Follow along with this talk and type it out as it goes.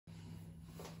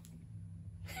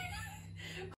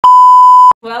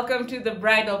Welcome to the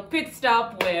Bridal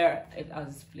Pitstop where I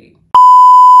was playing.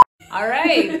 All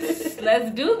right,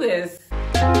 let's do this.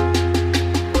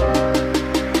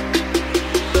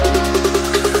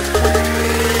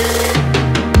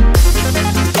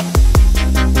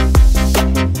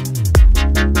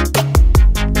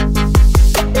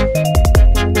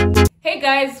 Hey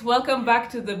guys, welcome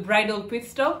back to the Bridal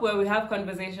Pitstop where we have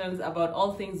conversations about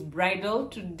all things bridal.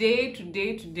 Today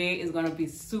is going to be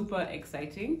super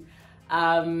exciting.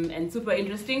 And super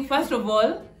interesting. First of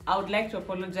all, I would like to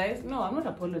apologize. No, I'm not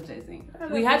apologizing.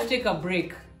 We had to take a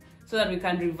break so that we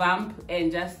can revamp and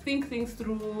just think things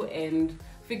through and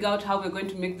figure out how we're going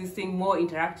to make this thing more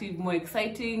interactive, more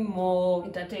exciting, more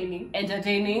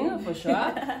entertaining for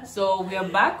sure. So we are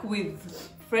back with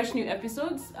fresh new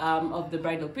episodes of the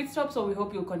Bridal Pitstop. So we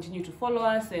hope you'll continue to follow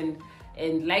us and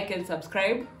like and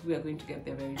subscribe. We are going to get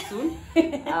there very soon.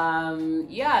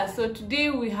 Yeah, so today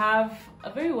we have a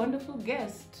very wonderful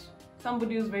guest,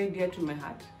 somebody who's very dear to my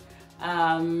heart.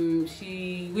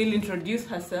 She will introduce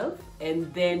herself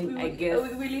and then I guess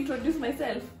we will introduce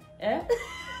myself. Eh?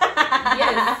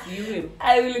 Yes, you will.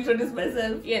 I will introduce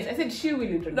myself. Yes, I said she will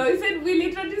introduce. No, you said we'll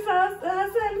introduce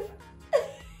herself.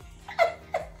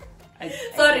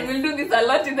 Sorry, we'll do this a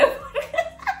lot in the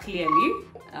clearly.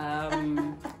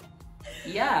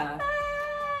 Yeah.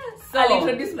 So I'll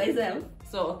introduce myself.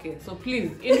 So okay, so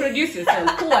please introduce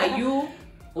yourself. Who are you?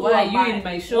 Why are you in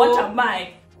my show? What am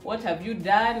I? What have you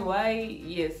done? Why?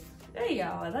 Yes. Hey,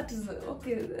 yeah, that is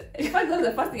okay. In fact, that's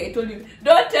the first thing I told you.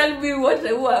 Don't tell me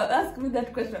ask me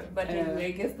that question. But anyway,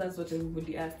 I guess that's what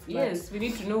everybody asks. Yes, we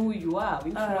need to know who you are.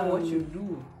 We need to know what you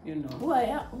do. You know. Who I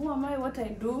am? Who am I? What I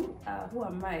do? Who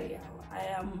am I? I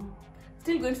am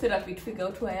still going to therapy to figure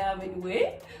out who I am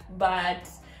anyway. But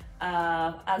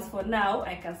as for now,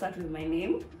 I can start with my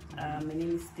name. My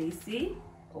name is Stacey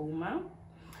Ouma.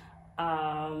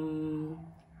 I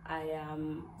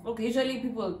am okay. Usually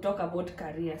people talk about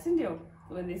career, Cindy,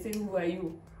 when they say who are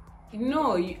you.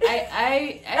 No,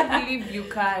 I believe you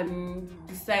can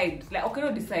decide. Like okay,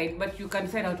 not decide, but you can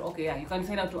decide how to. Okay, yeah, you can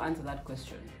decide how to answer that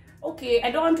question. Okay,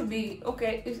 I don't want to be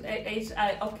okay.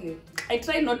 Okay, I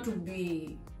try not to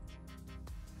be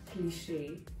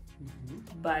cliche,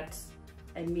 but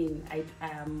I mean, I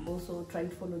am also trying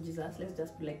to follow Jesus. Let's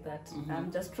just be like that.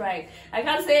 I'm just trying. I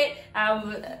can't say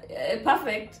I'm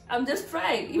perfect. I'm just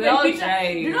trying. We're all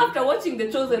trying. You know, after watching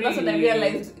The Chosen, that's when I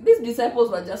realized these disciples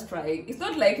were just trying. It's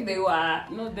not like they were.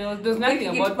 No, there's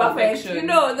nothing about perfection. You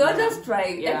know, they were just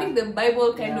trying. Yeah. I think the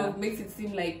Bible kind of makes it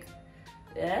seem like,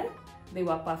 they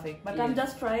were perfect. But I'm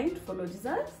just trying to follow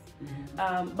Jesus.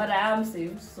 But I am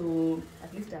saved, so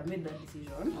at least I made that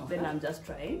decision. Okay. Then I'm just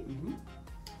trying.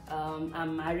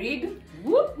 I'm married.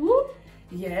 Whoop, whoop.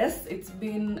 Yes, it's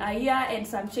been a year and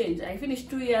some change. I finished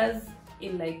 2 years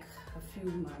in like a few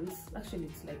months. Actually,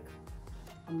 it's like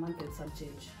a month and some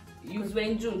change. Because we're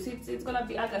in June, so it's gonna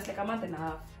be August, like a month and a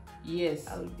half. Yes.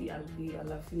 I'll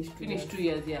have finished 2 years. 2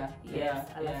 years, yeah. Yes,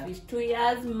 I'll have finished 2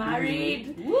 years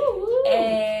married. Woo-hoo.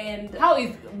 And how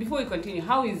is, before we continue,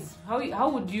 how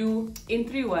would you, in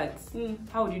 3 words,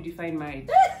 how would you define marriage?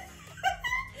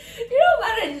 You know,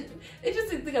 marriage,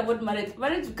 interesting thing about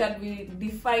marriage can be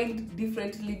defined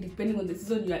differently depending on the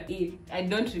season you are in. I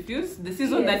don't refuse the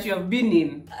season that you have been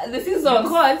in. The season,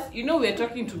 because you know we're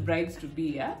talking to brides to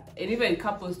be, and even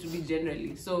couples to be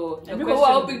generally. So people who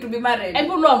are hoping to be married, and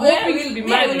people who are hoping to be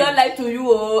married. I will not lie to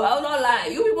you. I will not lie.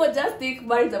 You people just think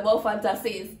marriage about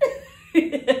fantasies.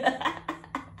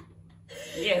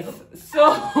 Yes.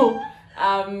 So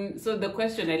so the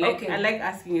question I like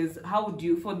asking is, how would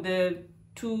you, for the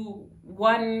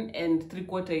 1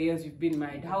 3/4 years you've been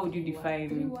married, how would you define?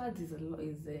 3 words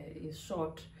is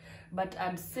short, but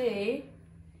I'd say,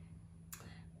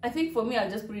 I think for me,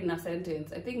 I'll just put it in a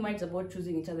sentence. I think marriage is about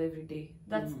choosing each other every day.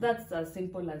 That's as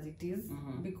simple as it is,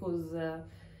 because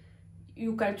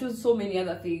you can choose so many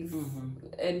other things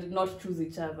and not choose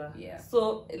each other. Yeah.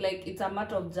 So like it's a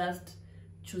matter of just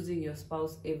choosing your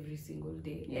spouse every single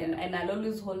day. Yeah. And I'll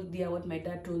always hold dear what my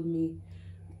dad told me.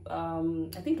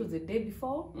 I think it was the day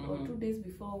before or 2 days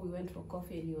before we went for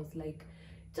coffee, and he was like,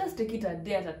 just take it a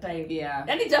day at a time. Yeah.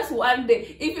 And it's just one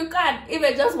day. If you can't,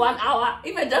 even just 1 hour,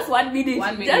 even just 1 minute.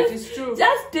 1 minute is true.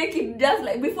 Just take it, just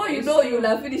like before you know, you'll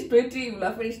have finished 20, you'll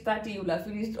have finished 30, you'll have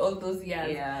finished all those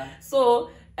years. Yeah. So,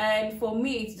 and for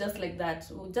me, it's just like that.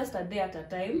 So just a day at a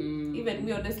time. Even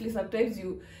me, honestly, sometimes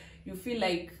you feel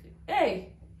like,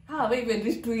 hey, how have I even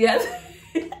reached 2 years?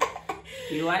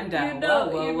 You wonder.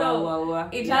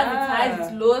 It has its highs,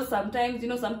 its lows. Sometimes,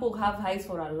 some people have highs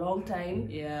for a long time.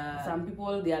 Yeah. Some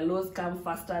people, their lows come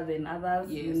faster than others.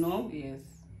 Yes.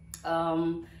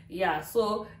 Yeah.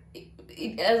 So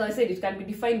as I said, it can be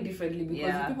defined differently,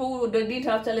 because people who didn't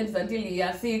have challenges until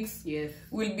year 6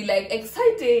 will be like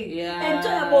exciting,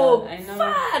 enjoyable,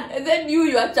 fun, and then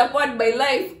you are chaperoned by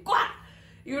life,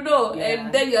 you know,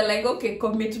 and then you're like, okay,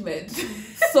 commitment,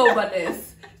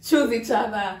 soberness, choose each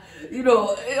other, you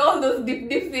know, all those deep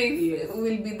things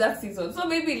will be that season. So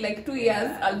maybe like 2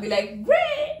 years, I'll be like,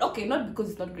 great. Okay, not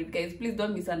because it's not great, guys. Please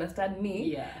don't misunderstand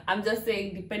me. I'm just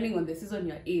saying, depending on the season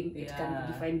you're in, it can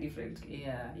be defined differently.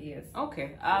 Yes.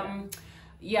 Okay.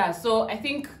 So I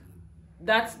think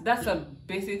that's a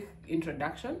basic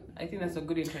introduction. I think that's a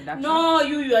good introduction. No,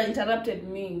 you interrupted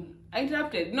me. I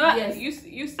interrupted. No, yes.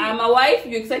 You see. I'm a wife.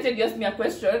 You excited to ask me a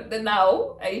question. Then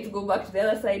now I need to go back to the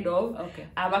other side of. Okay.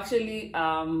 I'm actually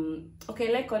okay.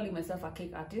 I like calling myself a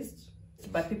cake artist,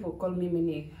 but people call me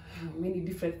many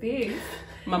different things.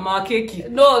 Mama Keki.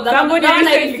 No, that's somebody not.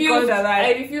 I refused.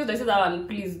 I refused. I said that one.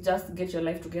 Please just get your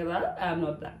life together. I'm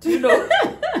not that. You know.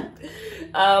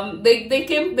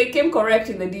 They came correct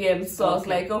in the DMs, so I was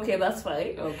like, okay, that's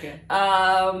fine. Okay.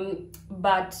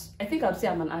 But I think I'd say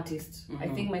I'm an artist. I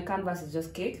think my canvas is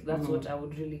just cake. That's what I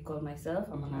would really call myself.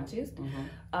 I'm an artist.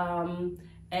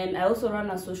 And I also run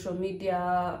a social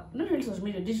media, not really social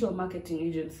media, digital marketing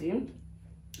agency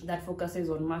that focuses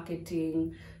on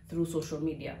marketing through social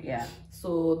media.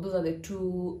 So those are the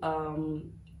two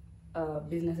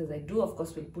businesses I do. Of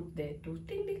course, we'll put the two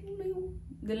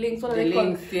links, what are they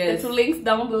called? The 2 links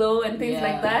down below and things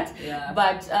like that.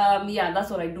 But that's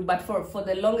what I do. But for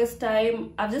the longest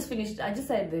time, I just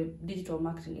started the digital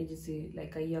marketing agency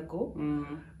like a year ago.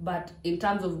 But in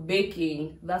terms of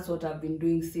baking, that's what I've been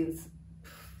doing since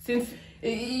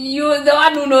you're the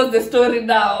one who knows the story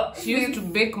now. She used to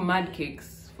bake mud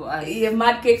cakes for us. Yeah,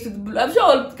 mud cakes with blue. I'm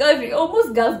sure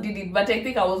almost girls did it, but I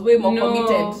think I was way more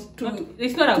committed to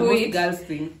it's not a most girls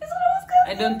thing. It's not a most girls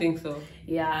I don't think so.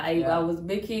 I was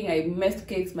baking. I messed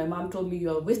cakes. My mom told me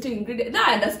you are wasting ingredients. Now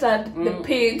I understand the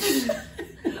pain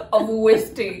of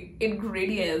wasting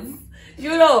ingredients.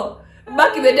 You know,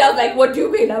 back in the day I was like, what do you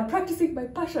mean? I'm practicing my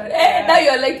passion. Now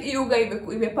you're like, you guys,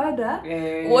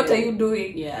 what are you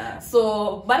doing?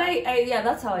 So, but I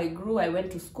that's how I grew. I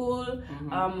went to school.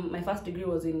 My first degree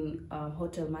was in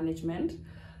hotel management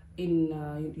in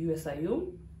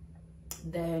USIU.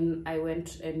 Then I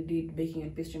went and did baking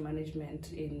and pastry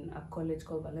management in a college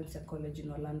called Valencia College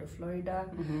in Orlando, Florida.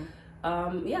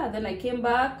 Then I came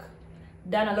back,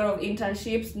 done a lot of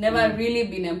internships, never really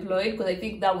been employed, because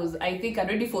I think I'd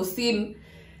already foreseen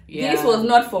this was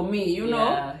not for me, you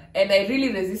know. And I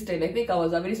really resisted. I think I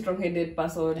was a very strong-headed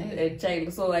person, a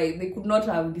child, so they could not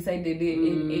have decided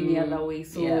in any other way.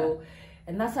 So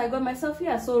and that's how I got myself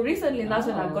here. So recently, that's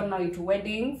when I've gone now into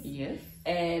weddings.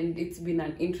 And it's been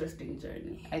an interesting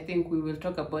journey. I think we will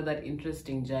talk about that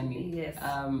interesting journey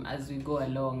as we go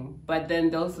along. But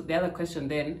then also the other question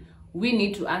then we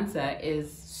need to answer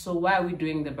is, so why are we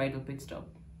doing the Bridal Pitstop?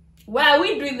 Why are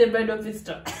we doing the Bridal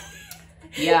Pitstop?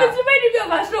 It's reminding me of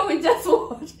a show we just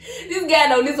watched. This guy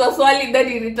now this was swallowing, then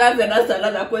he returns and asks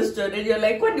another question, and you're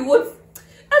like, what's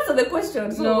answer the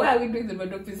question. So why are we doing the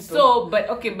Bridal Pitstop? So, but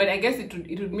I guess it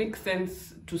would make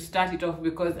sense to start it off,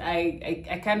 because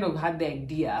I kind of had the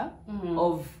idea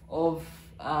of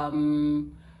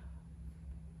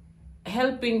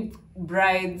helping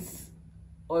brides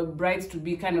to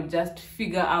be kind of just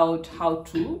figure out how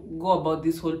to go about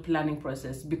this whole planning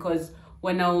process. Because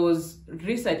when I was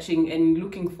researching and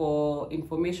looking for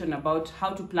information about how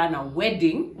to plan a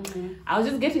wedding, I was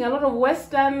just getting a lot of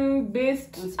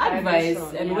Western-based advice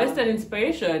and Western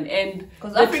inspiration. And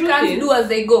because Africans do as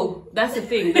they go. That's the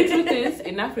thing. The truth is,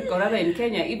 in Africa, or rather in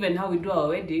Kenya, even how we do our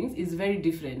weddings is very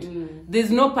different. There's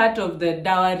no part of the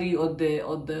dowry or the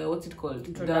what's it called?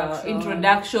 The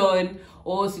introduction.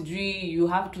 Or you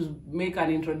have to make an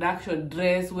introduction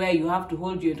dress where you have to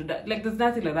hold your introduction. Like, there's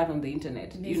nothing like that on the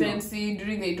internet. Decency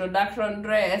during the introduction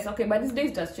dress. Okay, but these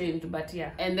days it has changed, but yeah.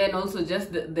 And then also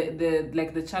just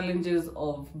the challenges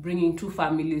of bringing two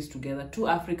families together, two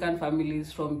African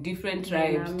families from different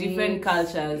tribes, different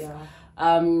cultures.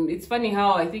 It's funny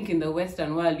how I think in the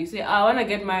Western world you say, I want to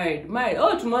get married.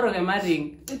 Oh, tomorrow they're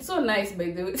marrying. It's so nice,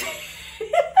 by the way.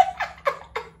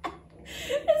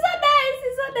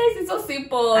 It's so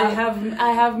simple. I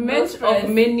have met of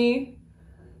many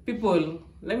people,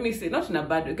 let me say, not in a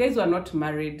bad way, guys who are not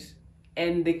married,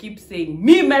 and they keep saying,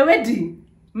 my wedding,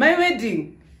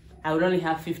 I will only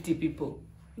have 50 people.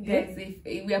 Guys,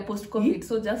 if we are post-COVID,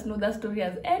 so just know that story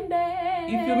has ended.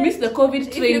 If you miss the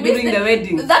COVID train during the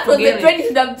wedding, that was the train you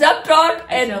should have jumped on,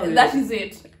 and that is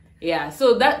it. Yeah,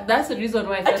 so that's the reason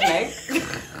why I felt like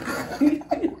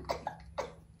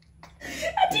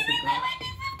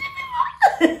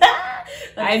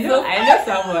I know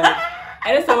someone.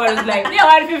 I know someone was like, yeah,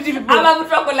 150 people. I'm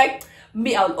talking like,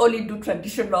 me, I'll only do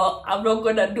traditional. I'm not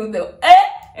gonna do the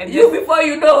and you before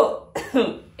you know.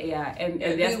 Yeah, and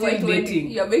they're still dating.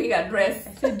 You're making a dress.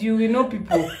 I said, you will know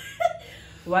people.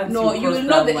 Once No, you will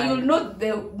know that you will know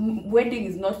the wedding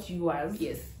is not yours.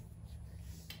 Yes.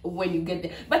 When you get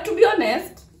there. But to be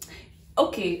honest,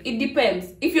 okay, it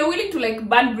depends. If you're willing to like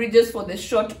burn bridges for the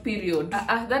short period,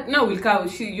 that now will come.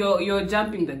 You're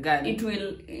jumping the gun.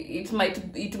 It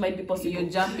might be possible. You're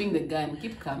jumping the gun.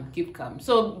 Keep calm.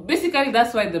 So basically,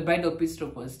 that's why the Bridal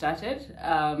Pitstop was started.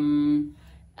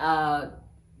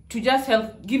 To just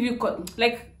help give you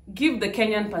give the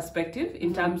Kenyan perspective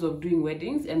in terms of doing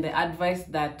weddings and the advice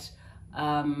that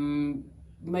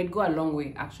might go a long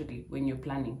way actually when you're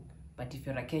planning. But if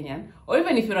you're a Kenyan or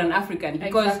even if you're an African,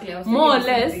 because more or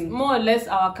less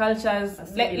our cultures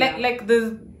like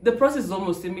the process is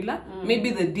almost similar.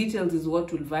 Maybe the details is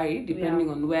what will vary depending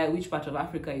on which part of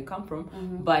Africa you come from.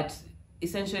 But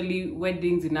essentially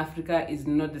weddings in Africa is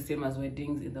not the same as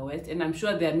weddings in the West, and I'm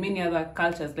sure there are many other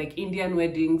cultures like Indian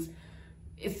weddings.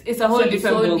 It's a whole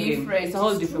different ball game. It's a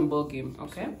whole different ball game.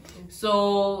 Okay,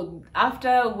 so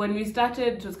after when we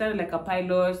started, it was kind of like a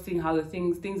pilot, seeing how the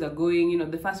things are going. You know,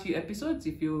 the first few episodes,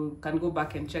 if you can go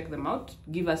back and check them out,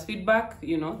 give us feedback.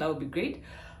 You know, that would be great.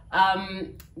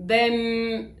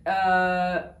 Then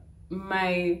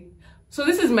so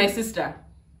this is my sister.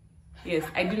 Yes,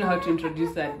 I didn't know how to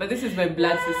introduce that, but this is my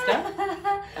blood sister.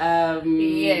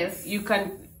 Yes, you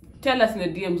can tell us in the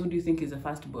DMs who do you think is the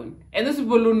firstborn, and those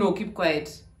people who know, keep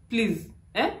quiet, please.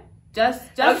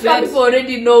 Just I'm sure people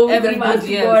already know who the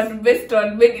firstborn based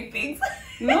on many things.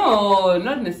 No,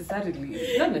 not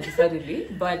necessarily,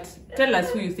 but tell us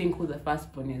who you think who the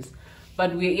firstborn is.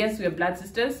 But we're blood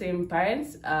sisters, same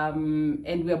parents, and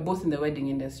we are both in the wedding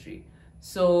industry.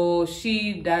 So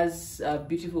she does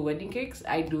beautiful wedding cakes.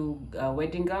 I do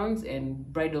wedding gowns and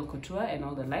bridal couture and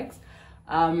all the likes.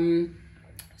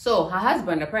 So her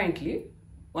husband apparently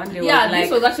one day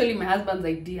this was actually my husband's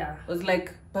idea. Was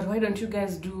like, but why don't you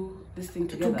guys do this thing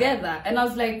together? And I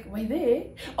was like, why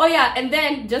they? Oh yeah, and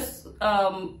then just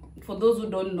for those who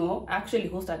don't know, I actually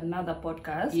hosted another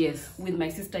podcast with my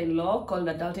sister-in-law called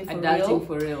Adulting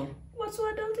for Real. What's so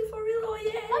adulting for real? Oh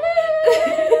yeah.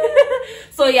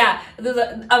 So yeah, there's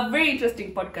a very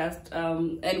interesting podcast,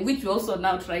 and which we're also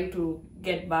now trying to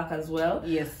get back as well.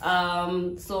 Yes.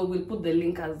 So we'll put the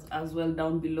link as well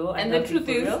down below. And the truth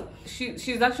is,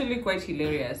 she's actually quite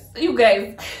hilarious. You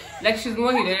guys, like she's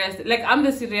more hilarious. Like I'm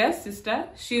the serious sister.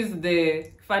 She's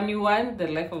the funny one, the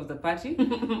life of the party.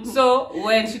 So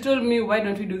when she told me, why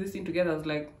don't we do this thing together, I was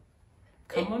like,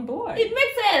 come on board. It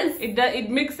makes sense. It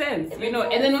makes sense, you know.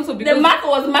 And then also because the math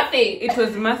was mathing. It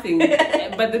was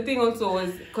mathing. But the thing also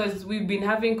was because we've been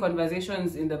having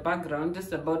conversations in the background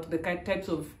just about the types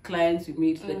of clients we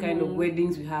meet, the kind of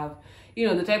weddings we have, you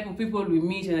know, the type of people we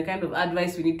meet and the kind of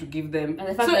advice we need to give them. And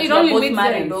the fact that it only both made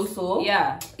married sense. Also,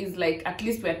 yeah, is like at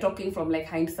least we're talking from like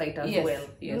hindsight as well. Yes.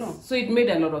 You know? So it made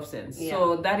a lot of sense. Yeah.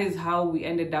 So that is how we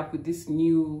ended up with this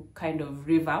new kind of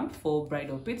revamp for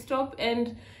Bridal Pitstop,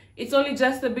 and it's only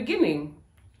just the beginning.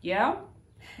 Yeah?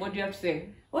 What do you have to say?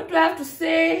 What do I have to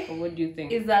say? Or what do you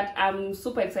think? Is that I'm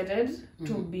super excited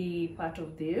to be part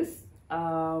of this.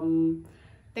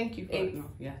 Thank you for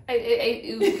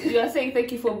you are saying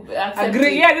thank you for accepting.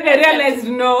 Agree. Yeah, then I realized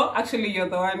no, actually you're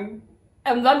the one.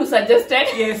 I'm the one who suggested.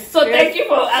 Yes. So thank you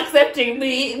for accepting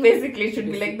me. Basically, it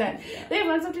should be like that. Thank you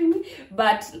for accepting me.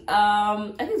 But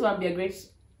I think it's gonna be a great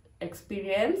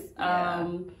experience.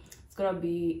 It's gonna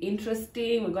be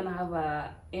interesting. We're gonna have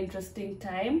a interesting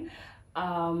time.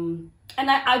 And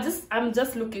I'm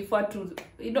just looking forward to,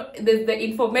 you know, there's the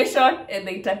information and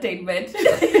the entertainment.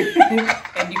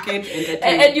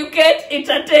 Educate,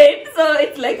 entertain. So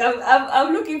it's like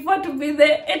I'm looking forward to be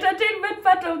the entertainment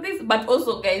part of this. But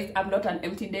also, guys, I'm not an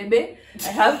empty debe.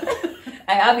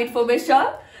 I have information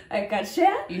I can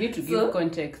share. You need to give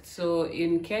context. So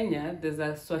in Kenya, there's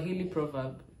a Swahili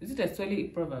proverb. Is it a Swahili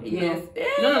proverb? Yes.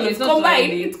 No, it's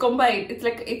combined. It's combined.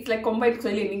 It's like combined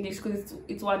Swahili and English because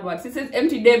it's one word. So it says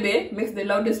empty debe makes the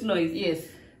loudest noise. Yes.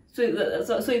 So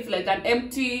it's like an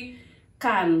empty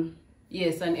can.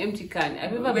 Yes, an empty can.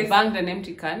 Have you ever banged an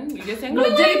empty can? You just say no.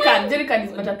 Jerry can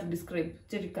is better to describe.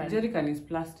 Jerry can. Jerry can is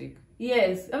plastic.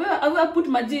 Yes. Have you ever put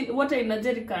water in a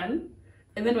jerry can?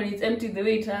 And then when it's empty, the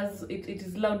way it has, it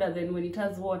is louder than when it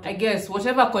has water. I guess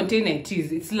whatever container it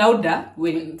is, it's louder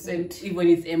when it's empty. When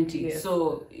it's empty. Yes.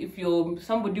 So if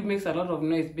somebody makes a lot of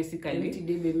noise, basically. Empty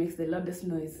baby makes the loudest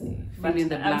noise. But in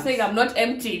the I'm saying I'm not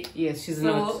empty. Yes, she's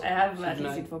not. So I have at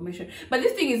least information. But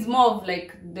this thing is more of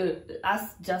like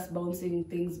us just bouncing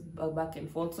things back and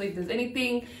forth. So if there's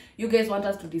anything you guys want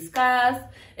us to discuss,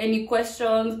 any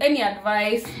questions, any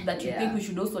advice that you think we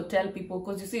should also tell people,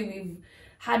 because you see we've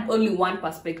had only one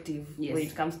perspective when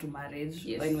it comes to marriage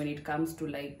and when it comes to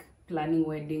like planning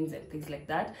weddings and things like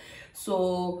that.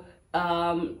 So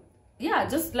yeah,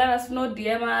 just let us know,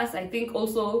 DM us. I think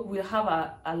also we'll have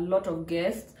a lot of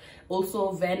guests,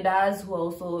 also vendors who are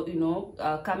also, you know,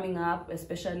 coming up,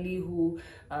 especially who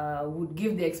would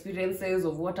give the experiences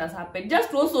of what has happened, just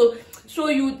to also show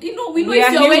you, you know, we know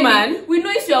it's your wedding, we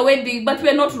know it's your wedding, but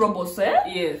we're not robots,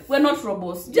 Yes, we're not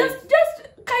robots. Just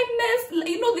kindness,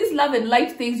 you know, these love and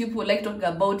light things you people like talking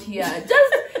about here.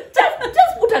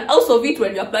 Just put an ounce of it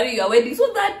when you're planning your wedding,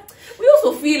 so that we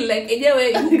also feel like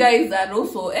anyway you guys are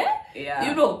also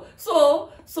you know.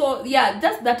 So yeah,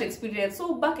 just that experience.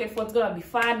 So back and forth, it's gonna be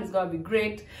fun, it's gonna be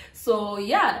great. So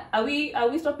yeah, are we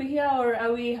stopping here or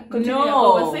are we continuing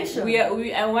our conversation?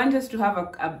 I want us to have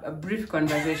a brief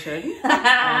conversation.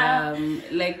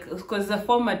 Like, because the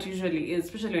format usually is,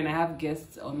 especially when I have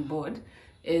guests on board,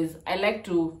 is I like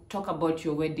to talk about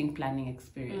your wedding planning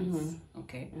experience.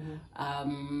 Okay.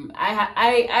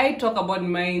 I talk about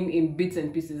mine in bits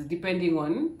and pieces depending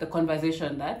on the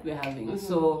conversation that we're having.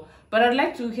 So, but I'd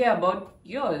like to hear about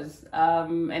yours,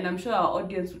 and I'm sure our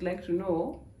audience would like to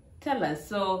know. Tell us.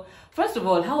 So first of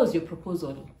all, how was your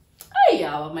proposal?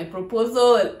 My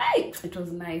proposal, it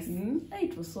was nice.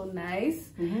 It was so nice.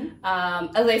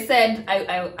 As I said,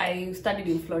 I studied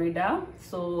in Florida.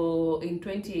 So in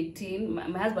 2018,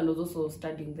 my husband was also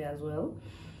studying there as well.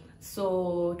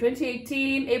 So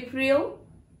 2018 April,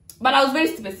 but I was very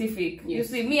specific. You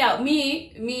see,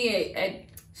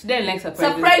 She didn't like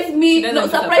surprises. Surprise me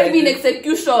in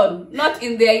execution, not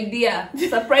in the idea.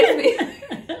 Surprise me.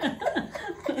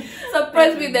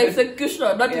 Surprise me in the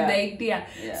execution, not in the idea.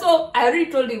 So I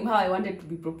already told him how I wanted to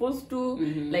be proposed to.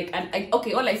 Like, and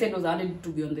all I said was I wanted to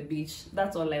be on the beach.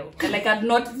 That's all I'd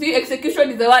not see.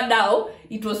 Execution is the one now.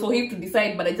 It was for him to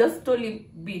decide, but I just told him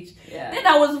beach. Then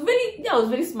I was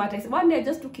very smart. I said one day I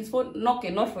just took his phone. No,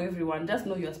 okay, not for everyone. Just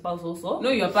know your spouse also.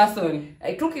 Know your person.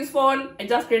 I took his phone. I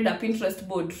just created a Pinterest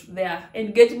board there.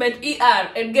 Engagement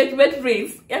engagement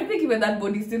rings. I think even that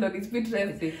board is still on his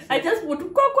Pinterest. I just put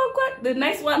the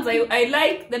nice ones I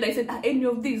like. Then I said, any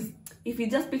of these, if he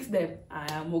just picks them,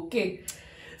 I am okay.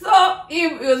 So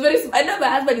it was very. I know my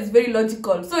husband is very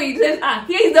logical. So he says,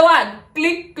 here is the one.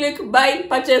 Click, buy,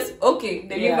 purchase. Okay,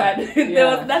 delivered. There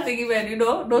was nothing even, you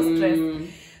know, no stress.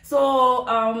 So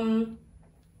on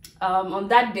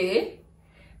that day,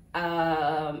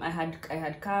 I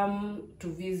had come to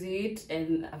visit,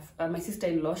 and my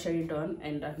sister-in-law Sheridan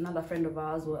and another friend of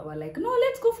ours were like, no,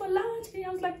 let's go for lunch. And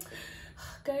I was like,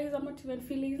 guys, I'm not even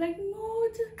feeling. He's like, no,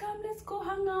 just come, let's go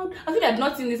hang out. I think I had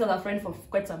not seen this other friend for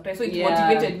quite some time, so it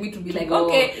motivated me to be like,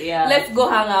 okay, let's go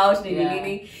hang out.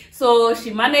 So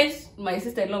my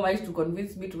sister-in-law managed to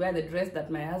convince me to wear the dress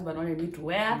that my husband wanted me to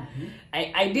wear.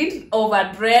 I didn't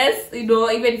overdress, you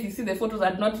know, even if you see the photos, I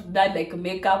had not done like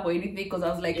makeup or anything, because I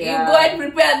was like, you go and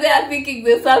prepare there thinking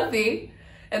there's something,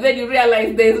 and then you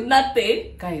realize there's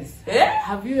nothing. Guys,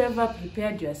 have you ever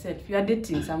prepared yourself? You are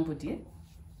dating somebody,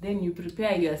 then you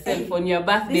prepare yourself on your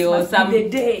birthday or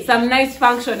some nice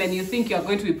function, and you think you're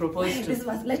going to be proposed to. This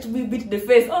must let me beat the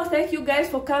face. Oh, thank you guys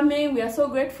for coming. We are so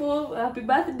grateful. Happy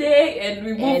birthday. And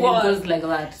we move on. It goes like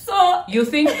that. So you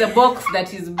think the box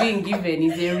that is being given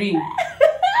is a ring.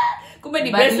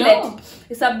 But bracelet. No.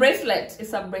 It's a bracelet.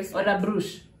 Or a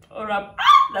brooch. Or a...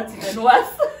 That's even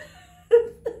worse.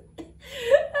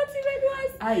 That's even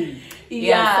worse.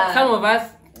 Yeah. Some of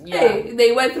us,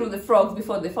 they went through the frogs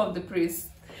before they found the priest.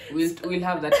 We'll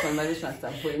have that conversation at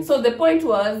some point. So the point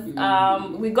was,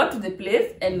 we got to the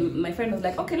place, and my friend was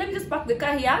like, okay, let me just park the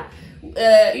car here.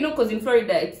 You know, because in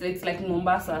Florida it's like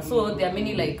Mombasa, so there are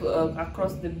many like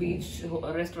across the beach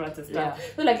restaurants and stuff.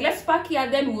 So like, let's park here,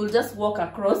 then we'll just walk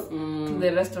across to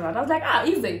the restaurant. I was like,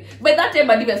 easy. By that time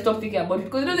I didn't even stop thinking about it,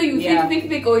 because you know, you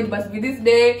think, oh, it must be this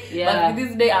day, must be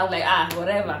this day. I was like,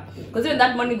 whatever. Because even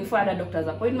that morning before I had a doctor's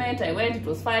appointment, I went, it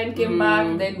was fine, came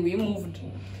back, then we moved.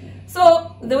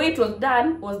 So the way it was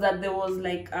done was that there was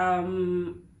like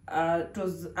it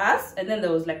was us, and then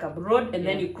there was like a road, and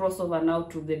then you cross over now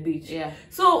to the beach.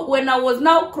 So when I was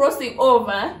now crossing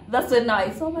over, that's when I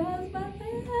saw my husband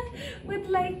with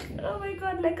like, oh my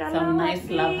god, like a some nice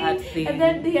love heart thing, and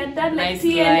then they had done like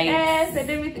TNS and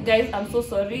everything. Guys, I'm so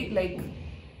sorry, like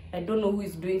I don't know who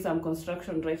is doing some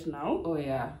construction right now. Oh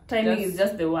yeah, Timing is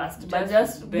just the worst. But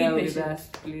just be patient, us,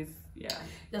 please. Yeah.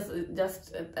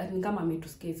 Just I think I'm made to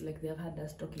skates, like they have had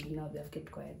us talking, now they have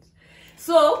kept quiet.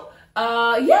 So yeah,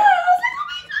 I was like, oh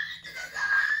my god.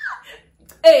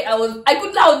 Hey, I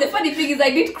could now. The funny thing is I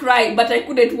did cry, but I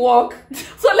couldn't walk.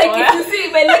 So like if you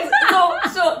see my legs,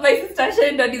 so my sister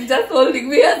Shandon is just holding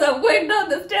me as I'm going down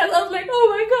the stairs. I was like, oh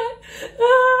my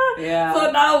god. Yeah.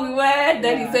 So now we went.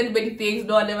 Then he said many things.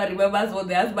 No one ever remembers what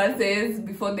the husband says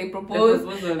before they propose.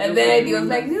 And then he was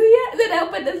like, oh yeah. Then I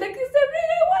opened. I was like, is that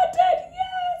really wanted?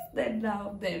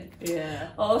 Yeah.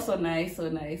 Oh, so nice.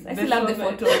 I still love the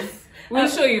photos. We'll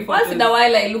show you photos. Once in a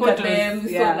while I look at them.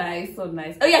 Yeah. So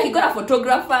nice. Oh yeah, he got a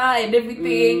photographer and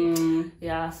everything.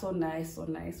 Yeah, so nice.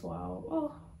 Wow.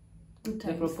 Oh, good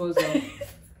times. The proposal.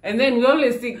 And then we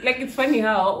always think, like, it's funny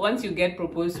how once you get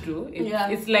proposed to,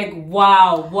 it's like,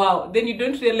 wow. Then you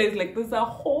don't realize, like, there's a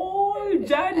whole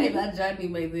journey. That journey,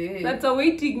 by the way. That's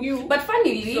awaiting you. But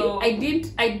funnily,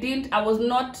 I was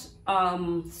not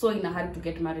so in a hurry to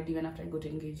get married even after I got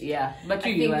engaged. Yeah, but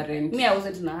you weren't. Me, I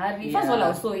wasn't in a hurry. Yeah. First of all, I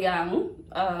was so young.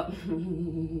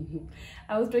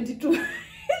 I was 22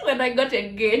 when I got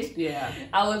engaged. Yeah,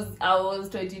 I was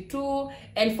 22,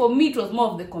 and for me it was more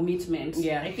of the commitment.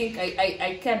 Yeah, I think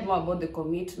I cared more about the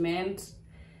commitment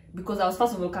because I was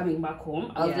first of all coming back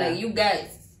home. I was like, you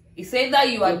guys, it's either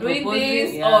you are doing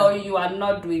this or you are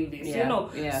not doing this. You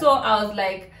know. Yeah. So I was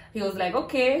like. He was like,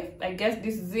 okay, I guess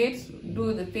this is it.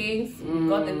 Do the things. We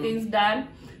got the things done.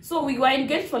 So we were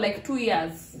engaged for like 2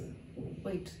 years.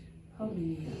 Wait, how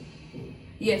many years?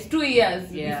 Yes, 2 years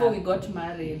before we got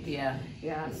married. Yeah.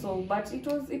 So, but it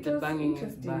was banging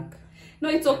interesting. Back. No,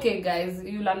 it's okay, guys.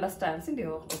 You'll understand.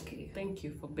 Okay. Thank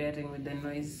you for bearing with the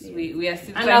noise. Yes. We are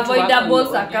still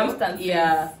unavoidable circumstances.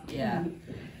 Yeah.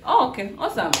 Oh, okay,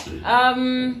 awesome.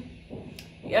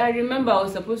 Yeah, I remember I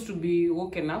was supposed to be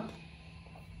woken up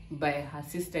by her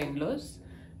sister-in-laws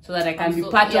so that I can be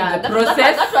part of the process.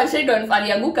 That's why she don't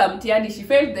alianguka mtihani. She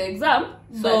failed the exam.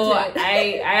 So I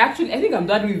think I'm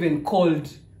glad we even called.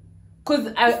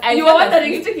 Because you were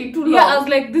wondering it's taking too long. Yeah, I was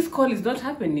like, this call is not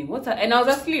happening. And I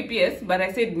was asleep, yes, but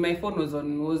I said my phone was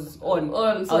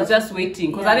on. So I was just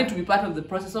waiting because I need to be part of the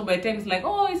process. So by the time it's like,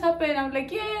 oh, it's happened. I'm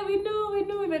like, yeah, we knew.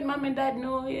 Even mom and dad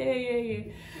know. Yeah.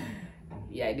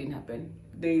 Yeah, it didn't happen.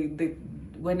 They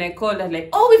when I called, I was like,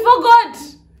 oh, we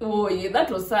forgot. Oh yeah,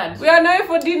 that was sad. We are now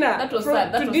for dinner. That was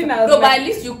sad. Dinner. No, but at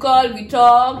least you called, we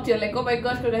talked. You're like, oh my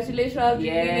gosh, congratulations.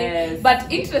 Yes.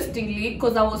 But interestingly,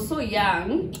 because I was so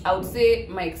young, I would say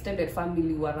my extended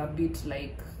family were a bit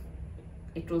like,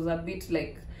 it was a bit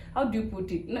like, how do you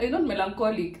put it? No, it's not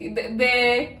melancholic.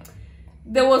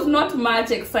 There was not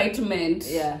much excitement.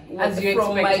 Yeah. As you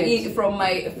expected. From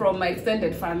my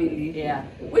extended family. Yeah.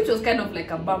 Which was kind of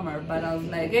like a bummer, but I was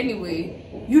like,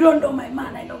 anyway, you don't know my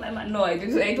man, I know my man. No, I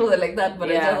told her like that,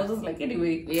 but I was just like,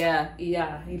 anyway. Yeah,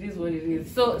 it is what it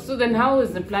is. So then how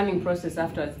was the planning process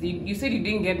afterwards? You said you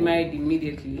didn't get married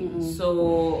immediately.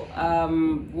 So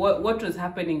what was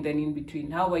happening then in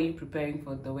between? How were you preparing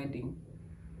for the wedding?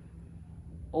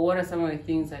 Or what are some of the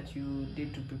things that you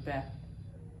did to prepare?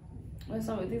 What are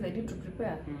some of the things I did to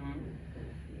prepare?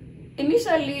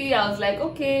 Initially, I was like,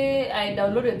 okay, I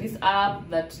downloaded this app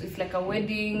that is like a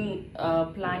wedding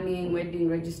planning, wedding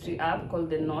registry app called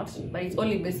The Knot, but it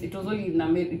was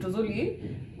only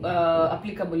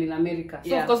applicable in America.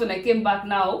 So of course, when I came back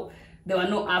now, there were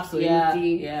no apps or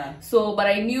anything. Yeah. So, but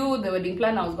I knew the wedding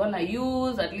plan I was gonna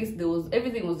use. At least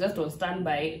everything was just on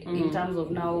standby in terms of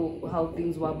now how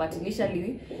things were. But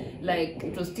initially, like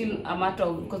it was still a matter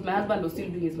of, because my husband was still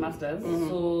doing his masters,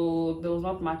 so there was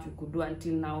not much we could do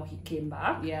until now he came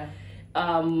back. Yeah.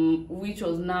 Which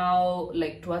was now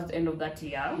like towards the end of that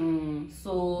year.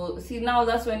 So see, now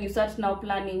that's when you start now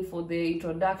planning for the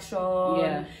introduction.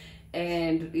 Yeah.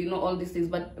 And all these things.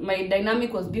 But my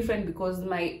dynamic was different because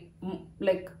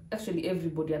actually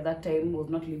everybody at that time was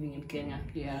not living in Kenya.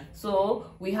 Yeah. So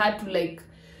we had to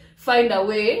find a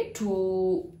way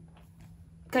to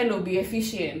kind of be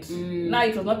efficient. Now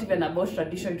it was not even about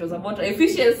tradition, it was about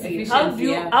efficiency. How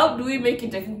do we make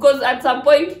it efficient? Because at some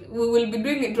point we will be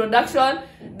doing introduction,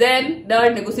 then there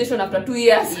was negotiation after 2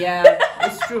 years. Yeah,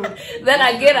 it's true.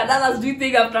 Then again another do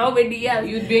thing after how many years?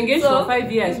 You'd be engaged for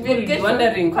 5 years. People would be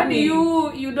wondering,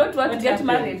 you don't want to get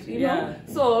married, you know?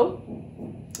 So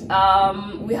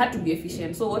we had to be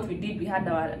efficient. So what we did, we had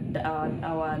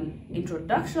our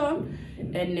introduction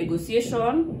and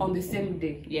negotiation on the same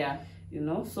day. Yeah.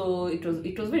 So it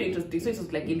was very interesting. So it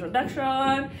was like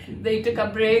introduction, then you take a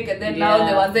break, and then now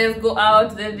the wazels go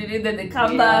out, then they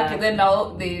come back, and then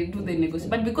now they do the negotiation.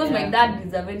 But because my dad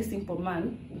is a very simple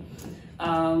man,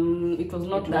 It was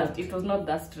not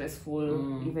that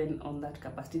stressful even on that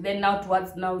capacity. Then now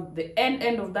towards the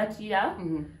end of that year,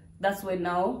 that's when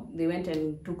now they went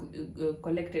and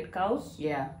collected cows.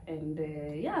 Yeah. And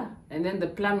And then the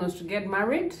plan was to get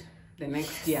married the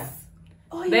next year.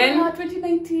 Oh then, yeah,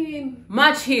 2019.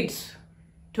 March hit,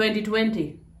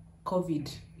 2020, COVID.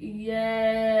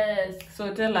 Yes.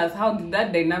 So tell us, how did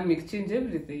that dynamic change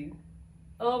everything?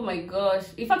 Oh my gosh.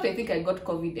 In fact, I think I got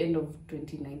COVID end of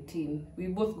 2019. We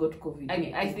both got COVID.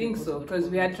 I think so, because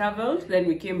we had traveled, then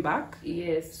we came back.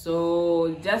 Yes.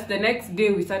 So just the next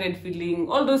day, we started feeling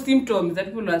all those symptoms that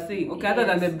people were saying. Okay, other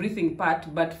than the breathing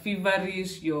part, but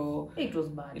feverish, It was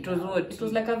bad. It was what? It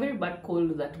was like a very bad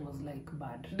cold that was like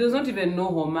bad. There was not even no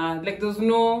homa. Like there was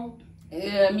no...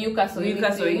 mucus or anything.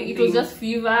 anything. It was just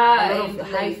fever, a lot of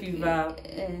high like, fever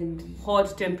and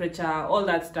hot temperature, all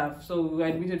that stuff. So we were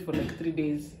admitted for like 3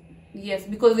 days. Yes,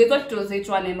 because they thought it was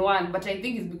H1N1, but I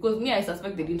think it's because I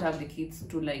suspect they didn't have the kids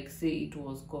to like say it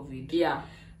was COVID. Yeah.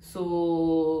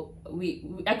 So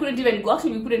I couldn't even go.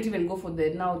 Actually, we couldn't even go for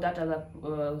that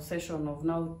other session of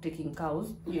now taking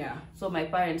cows. Yeah. So my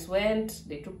parents went.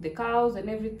 They took the cows and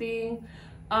everything.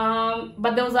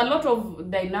 But there was a lot of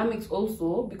dynamics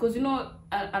also, because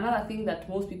another thing that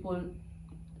most people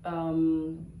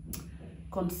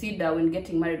consider when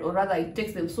getting married, or rather it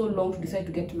takes them so long to decide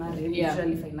to get married,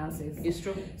 usually finances. It's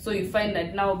true. So you find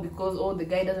that now, because the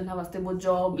guy doesn't have a stable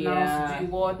job,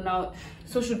 now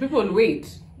so should people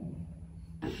wait?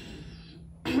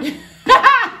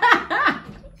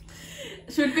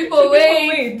 Should people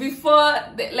wait before,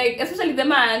 especially the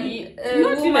man,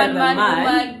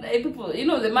 woman, people,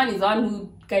 the man is the one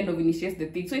who kind of initiates the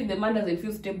thing. So if the man doesn't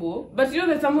feel stable, but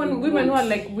there's women who are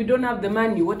like, we don't have the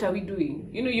money, what are we doing?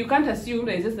 You can't assume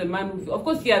that it's just the man who, of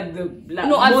course, I'm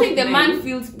saying the man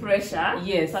feels pressure.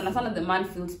 Yes. Sana the man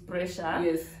feels pressure.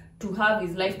 Yes. To have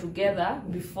his life together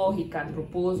before he can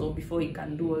propose or before he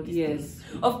can do all these things.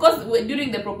 Yes. Of course,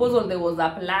 during the proposal there was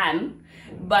a plan,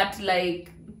 but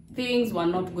things were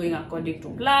not going according to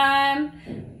plan,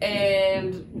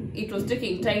 and it was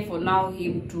taking time for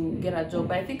him to get a job.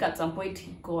 But I think at some point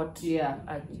he got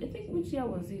I think, which year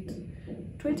was it?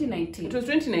 2019. It was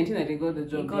 2019 that he got the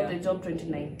job. He got the job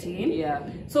 2019. Yeah.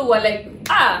 So we're like,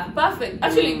 perfect.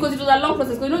 Actually, because it was a long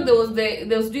process. There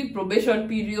was the probation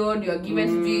period. You are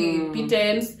given the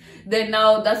pittance. Then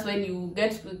now that's when you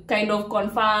get kind of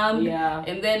confirmed. Yeah.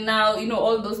 And then now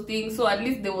all those things. So at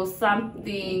least there was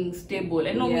something stable.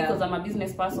 And not because I'm a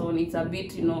business person, it's a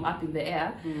bit up in the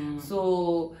air.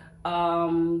 So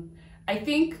I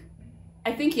think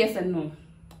yes and no.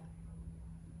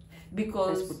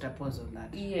 Because let's put a pause on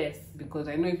that. Yes. Because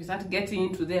I know if you start getting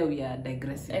into there, we are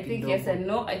digressing. I think yes and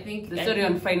no. I think the story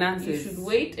on finances. You should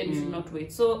wait and you should not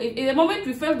wait. So in the moment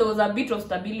we felt there was a bit of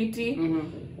stability,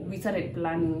 we started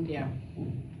planning. Yeah.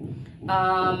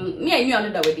 I knew I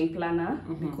needed a wedding planner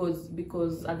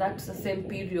because at that same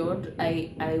period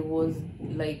I was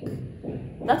like,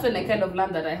 that's when I kind of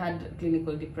learned that I had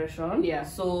clinical depression. Yeah.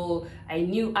 So I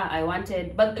knew I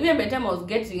wanted, but even by the time I was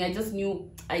getting, I just knew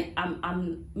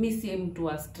I'm missing to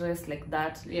a stress like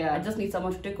that. Yeah. I just need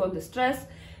someone to take on the stress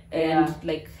and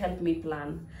help me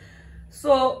plan.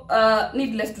 So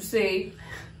needless to say,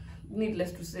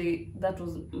 that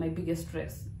was my biggest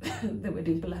stress. The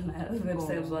wedding planners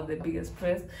themselves were the biggest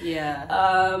stress. Yeah.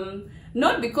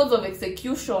 Not because of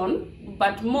execution,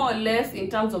 but more or less in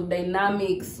terms of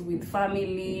dynamics with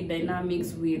family,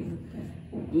 dynamics with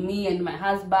me and my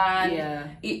husband. Yeah.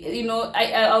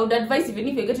 I would advise, even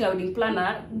if you're getting a wedding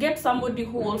planner, get somebody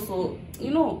who also,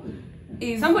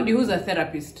 is somebody who's a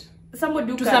therapist.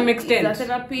 Somebody who to some extent is a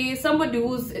therapist, somebody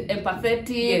who's empathetic,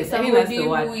 yes, somebody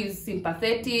who is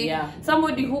sympathetic,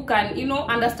 somebody who can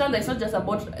understand that it's not just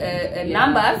about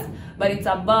numbers, but it's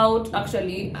about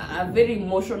actually a very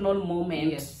emotional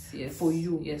moment for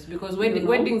you. Yes, because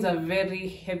weddings are very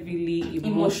heavily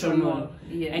emotional.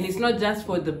 Yes. And it's not just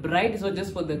for the bride, it's not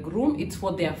just for the groom, it's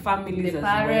for their families, the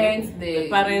parents, the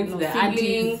parents, the siblings,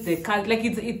 aunties, the cousins. Like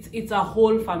it's a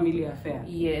whole family affair.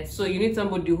 Yes. So you need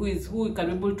somebody who can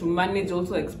be able to manage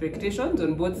also expectations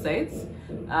on both sides.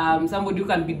 Somebody who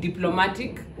can be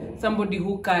diplomatic, somebody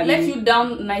who can let you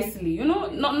down nicely.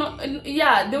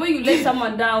 The way you let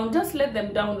someone down, just let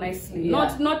them down nicely.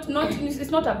 Not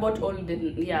it's not about all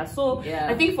the So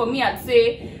I think for me, I'd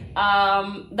say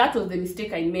that was the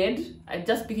mistake I made. I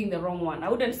just picking the wrong one. I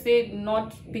wouldn't say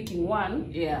not picking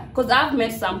one. Yeah. Because I've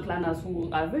met some planners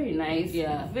who are very nice,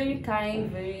 very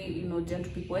kind, very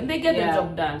gentle people, and they get the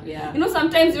job done. Yeah.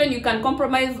 Sometimes when you can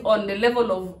compromise on the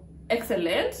level of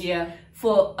excellence. Yeah.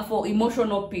 For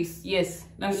emotional peace. Yes,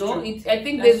 that's true. I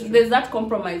think there's that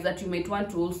compromise that you might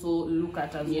want to also look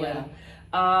at as well.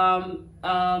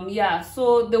 Yeah,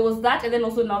 so there was that, and then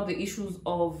also now the issues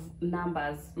of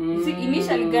numbers. You see,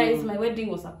 initially, guys, my wedding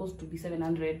was supposed to be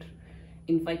 700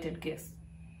 invited guests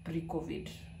pre-COVID.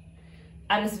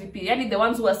 RSVP, yani the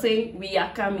ones who are saying we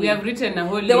are coming. We have written a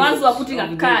whole the ones who are putting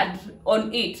a card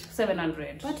on it,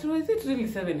 700. But was it really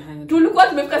 700? To look what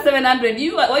Mefka 700.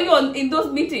 Were you in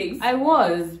those meetings? I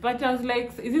was, but I was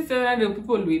like, is it 700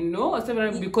 people we know, or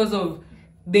 700 because of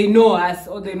they know us,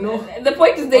 or they know? The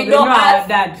point is they know us. Our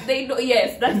dad. They know,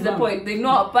 yes, that's the point. They know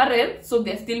our parents, so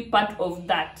they're still part of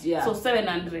that. Yeah. So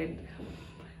 700.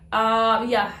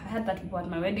 Yeah, I had that people at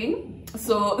my wedding,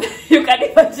 so you can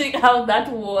imagine how that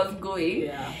was going.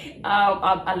 Yeah.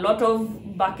 A lot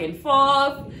of back and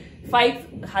forth, fights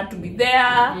had to be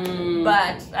there,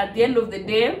 but at the end of the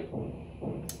day,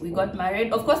 we got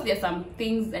married. Of course, there's some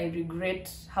things I regret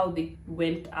how they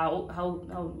went out, how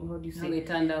do you say?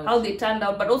 How they turned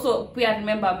out. But also, I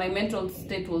remember my mental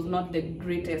state was not the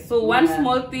greatest. So one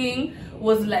small thing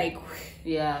was like,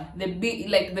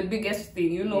 the biggest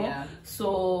thing, you know. Yeah.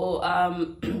 So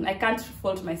I can't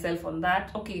fault myself on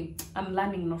that. Okay, I'm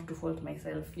learning not to fault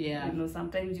myself. Yeah. You know,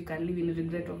 sometimes you can live in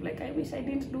regret of like, I wish I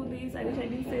didn't do this, I wish I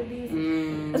didn't say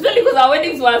this. Especially because our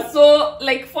weddings were so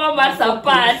like 4 months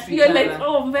apart. You're like,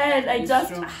 oh man,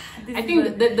 I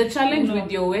think the challenge with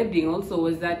your wedding also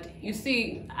was that, you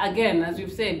see, again, as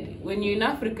we've said, when you're in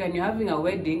Africa and you're having a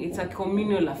wedding, it's a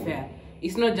communal affair.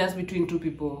 It's not just between two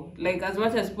people. Like, as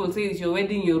much as people say it's your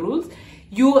wedding, your rules,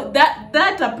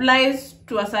 that applies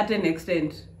to a certain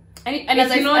extent. And as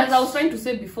I was trying to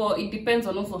say before, it depends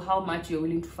on also how much you're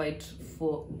willing to fight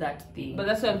for that thing. But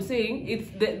that's what I'm saying. It's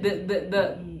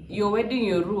the your wedding,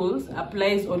 your rules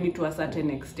applies only to a certain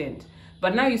extent.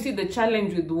 But now you see the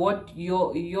challenge with what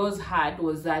yours had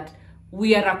was that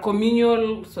we are a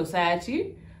communal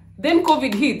society. Then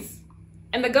COVID hits.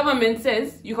 And the government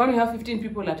says you can only have 15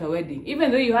 people at a wedding,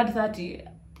 even though you had 30.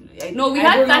 No, we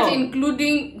had 30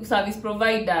 including service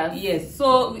providers. Yes.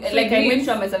 So like I made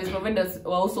sure my service providers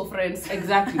were also friends.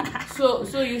 Exactly. so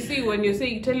you see, when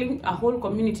you're telling a whole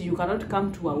community you cannot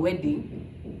come to a wedding,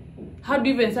 how do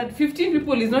you even start? 15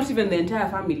 people is not even the entire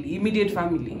family, immediate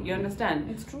family. You understand?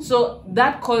 It's true. So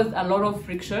that caused a lot of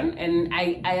friction, and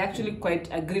I actually quite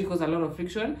agree it caused a lot of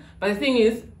friction. But the thing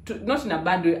is, not in a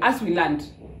bad way, as we learned.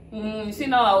 You see,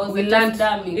 now we learned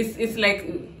dummy. It's like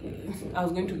I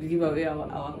was going to give away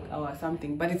our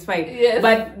something, but it's fine. Yes.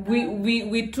 But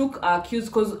we took our cues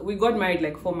because we got married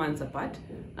like 4 months apart.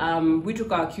 We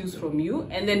took our cues from you,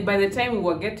 and then by the time we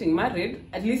were getting married,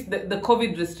 at least the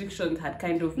COVID restrictions had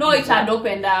kind of it had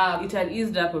opened up. It had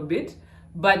eased up a bit,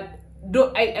 but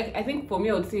I think for me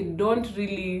I would say don't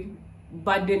really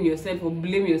burden yourself or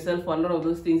blame yourself for a lot of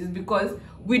those things. It's because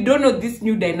we don't know this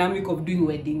new dynamic of doing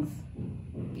weddings.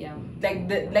 Yeah, like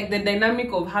the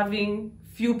dynamic of having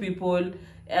few people,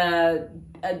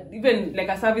 even like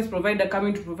a service provider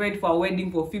coming to provide for a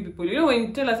wedding for few people. You know, when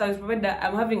you tell a service provider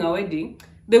I'm having a wedding,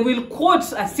 they will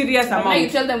quote a serious amount. Now you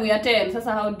tell them we are 10. So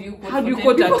how do you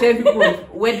quote a 10 people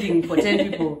wedding for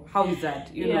 10 people? How is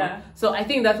that? You know. So I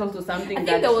think that's also something I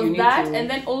think there was that, and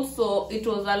then also it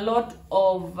was a lot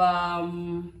of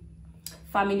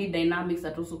family dynamics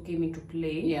that also came into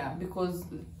play. Yeah, because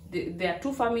there are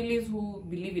two families who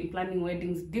believe in planning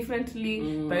weddings differently,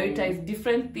 prioritize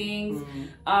different things.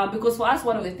 Because for us,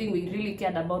 one of the things we really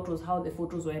cared about was how the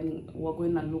photos were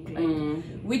going to look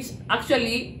like, which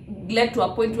actually led to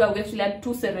a point where we actually had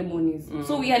 2 ceremonies.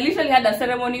 So we literally had a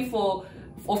ceremony for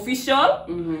official,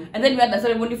 and then we had a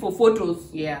ceremony for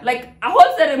photos. Yeah, like a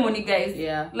whole ceremony, guys.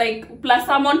 Yeah, like plus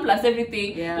someone plus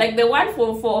everything. Yeah, like the one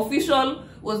for official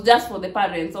was just for the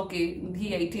parents. Okay,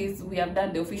 here it is, we have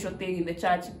done the official thing in the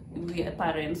church, we are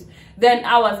parents. Then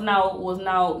ours was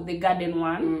now the garden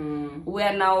one,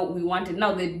 where now we wanted,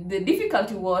 now the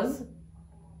difficulty was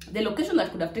the location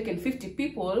that could have taken 50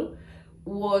 people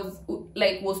was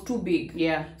too big.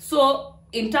 Yeah, so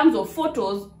in terms of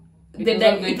photos,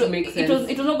 it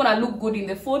was not gonna look good in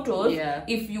the photos. Yeah,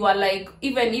 if you are like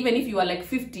even if you are like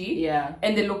 50, yeah,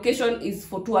 and the location is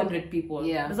for 200 people.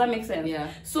 Yeah, does that make sense? Yeah.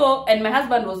 So, and my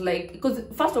husband was like, because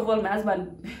first of all, my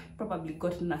husband probably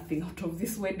got nothing out of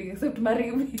this wedding except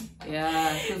marrying me.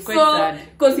 Yeah, it was quite sad.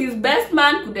 Because his best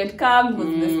man couldn't come, was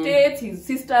in the States, his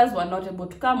sisters were not able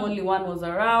to come, only one was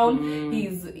around.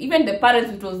 Even the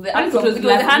parents, it was the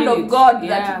hand of God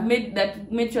that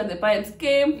made sure the parents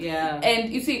came. Yeah.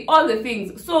 And you see all the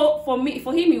things. So for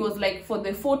him, he was like, for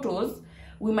the photos,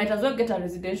 we might as well get a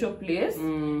residential place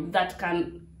that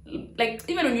can, like,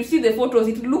 even when you see the photos,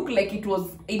 it looked like it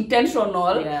was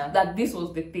intentional that this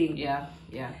was the thing. Yeah,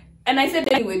 yeah. And I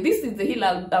said, anyway, this is the hill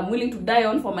I'm willing to die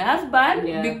on for my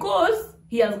husband because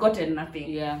he has gotten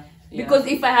nothing. Yeah. Because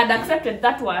if I had accepted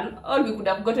that one, all we could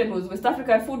have gotten was West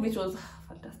African food, which was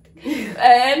fantastic.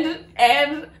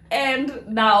 and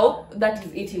now that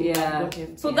is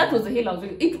it. So that was the hill I was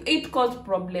doing. It caused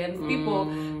problems.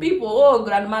 People, oh,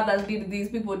 grandmothers did this,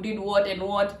 people did what and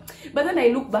what. But then I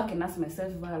look back and ask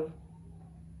myself, well,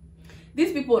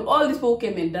 these people, all these people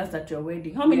came and danced at your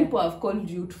wedding. How many people have called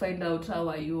you to find out how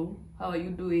are you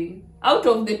doing? Out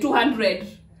of the 200,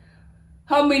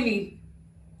 how many?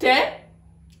 10?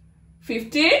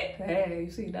 15? Hey,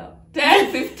 you see now.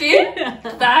 10, 15,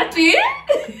 30.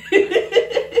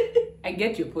 I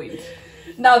get your point.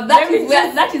 Now that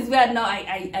is where now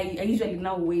I usually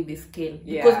now weigh the scale.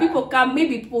 Because people come,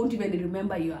 maybe people won't even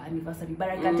remember your anniversary. But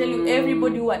I can tell you,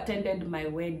 everybody who attended my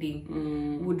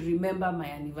wedding would remember my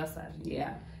anniversary.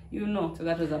 Yeah. You know. So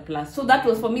that was a plus. So that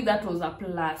was, for me, that was a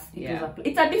plus.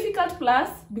 It's a difficult plus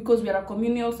because we are a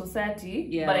communal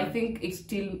society, but I think it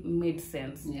still made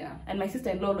sense. And my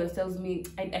sister-in-law always tells me,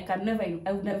 I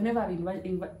would have never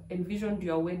envisioned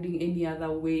your wedding any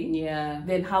other way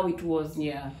than how it was.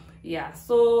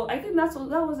 So I think that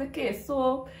was the case.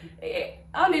 So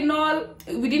all in all,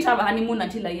 we didn't have a honeymoon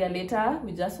until a year later.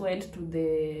 We just went to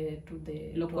the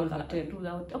local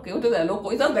hotel. Okay, what is the local?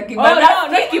 It sounds like not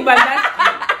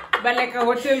Kibandaki. But like a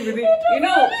hotel with it. You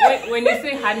know, when you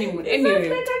say honeymoon,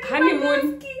 anyway,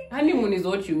 honeymoon is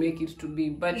what you make it to be.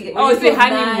 But when you say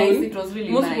honeymoon, it was really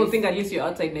most people think at least you're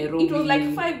outside Nairobi. It was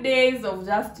like 5 days of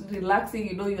just relaxing.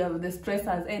 You know, you have the stress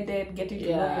has ended, getting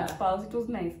to know your spouse. It was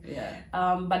nice.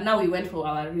 But now we went for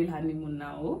our real honeymoon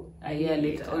now. A year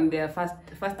later, on their first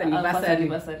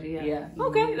anniversary.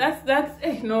 Okay,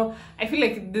 that's no. I feel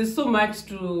like there's so much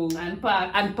to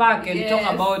unpack and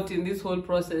talk about in this whole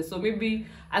process. So maybe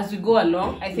as we go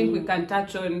along, I think we can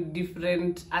touch on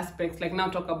different aspects. Like now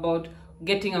talk about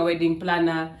getting a wedding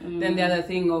planner, then the other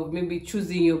thing of maybe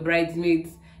choosing your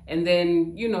bridesmaids, and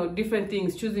then, you know, different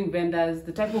things, choosing vendors,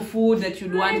 the type of food that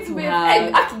you'd want to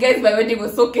have. Actually, guys, my wedding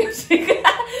was so chaotic.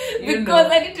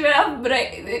 Because I didn't have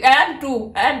I had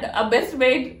two. I had a best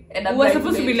maid and a bridesmaid. It was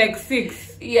supposed to be like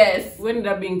 6. Yes. We ended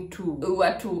up being 2. We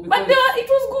were 2. But it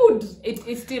was good.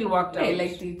 It still worked out. I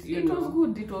liked it. It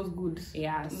was good.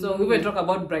 Yeah. So we will talk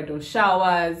about bridal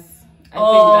showers.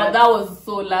 That was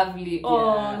so lovely.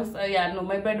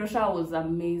 My bridal shower was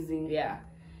amazing. Yeah.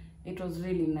 It was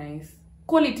really nice.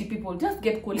 Quality people, just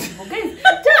get quality people, guys.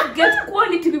 Just get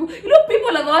quality people. You know,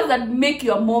 people are the ones that make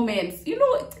your moments. You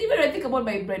know, even when I think about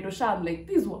my bridal shower, I'm like,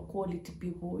 these were quality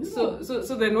people. You know?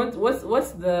 So then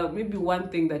what's the maybe one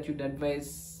thing that you'd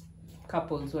advise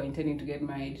couples who are intending to get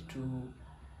married to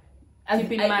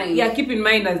keep in mind? Keep in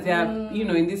mind as they are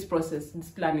in this process, this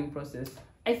planning process.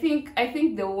 I think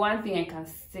the one thing I can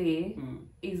say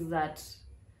is that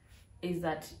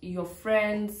your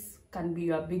friends can be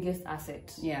your biggest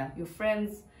asset. Your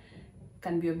friends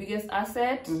can be your biggest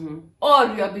asset or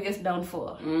your biggest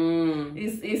downfall.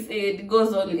 It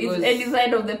goes on. It's any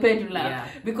side of the pendulum.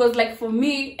 Because like for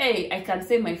me, I can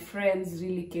say my friends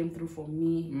really came through for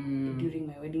me during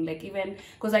my wedding. Like even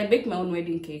because I baked my own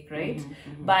wedding cake, right?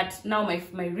 But now my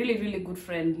really, really good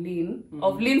friend Lynn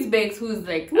of Lynn's Bakes, who's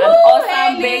like an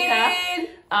awesome baker.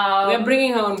 We're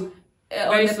bringing her on the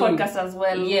podcast as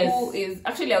well. Who is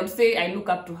actually, I would say I look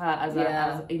up to her as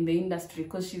in the industry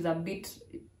because she's a bit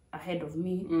ahead of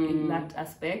me in that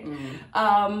aspect.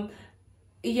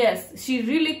 Yes, she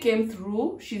really came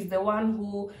through. She's the one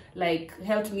who like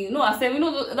helped me,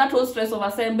 that whole stress of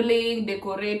assembling,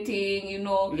 decorating,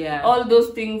 all those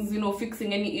things,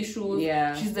 fixing any issues.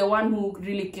 She's the one who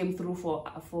really came through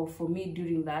for me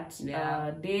during that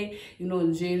day.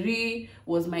 Jerry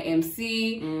was my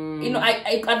MC.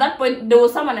 I at that point there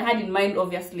was someone I had in mind,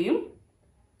 obviously,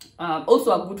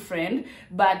 also a good friend,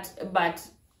 but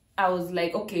I was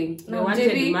like, okay, you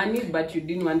wanted money, but you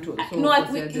didn't want to.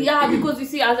 Because you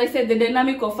see, as I said, the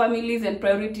dynamic of families and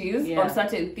priorities on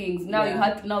certain things. Now you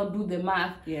have to now do the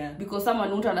math. Because someone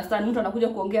won't understand.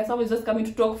 Someone is just coming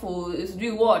to talk for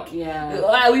do what?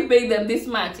 We pay them this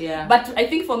much. But I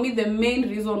think for me, the main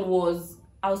reason was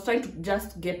I was trying to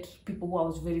just get people who I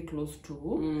was very close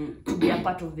to be a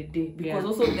part of the day. Because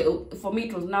also for me,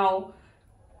 it was now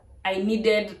I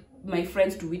needed my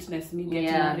friends to witness me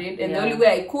getting married, and the only way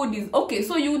I could is, okay,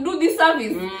 so you do this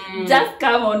service, just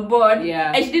come on board.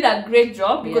 And she did a great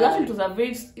job because actually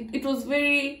it was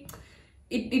very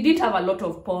it did have a lot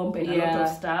of pomp and a lot of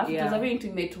stuff. It was a very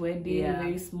intimate wedding,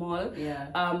 very small.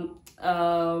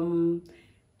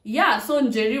 So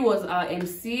Jerry was our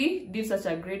MC, did such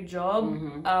a great job.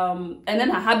 And then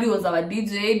her hubby was our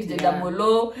DJ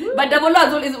Dabolo. But Dabolo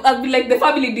has been like the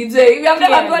family DJ. We have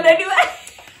never gone anywhere.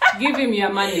 Give him your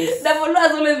money. Devolo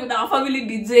has always been our family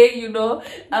DJ, you know.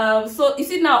 So you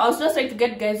see now, I was just trying to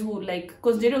get guys who like,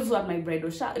 because they don't at my bridal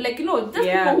shower, like, you know, just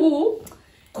people who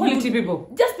quality people,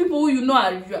 just people who you know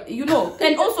are, you know,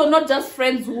 and also not just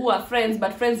friends who are friends,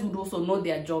 but friends who also know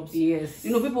their jobs. Yes,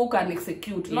 you know, people who can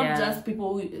execute, not just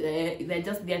people who, they're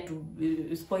just there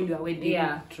to spoil your wedding.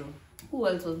 Yeah, true. Who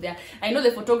else was there? I know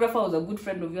the photographer was a good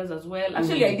friend of yours as well.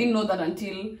 Actually, I didn't know that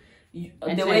until the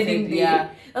wedding day.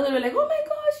 And they were like, oh my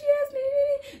gosh, yes,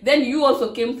 maybe. Then you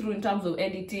also came through in terms of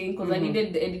editing, because I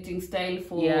needed the editing style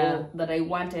for that I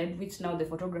wanted, which now the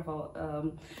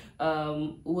photographer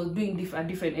was doing a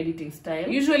different editing style.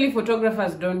 Usually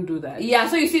photographers don't do that. Yeah,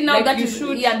 so you see now, like, that you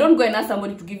should. Yeah, don't go and ask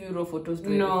somebody to give you raw photos.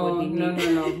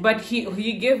 No. But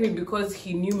he gave me because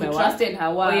he knew my work. Trusted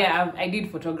her work. Oh yeah, I did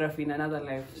photography in another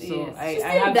life, so yes.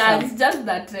 I have that. It's just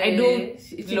that I do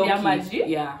magic.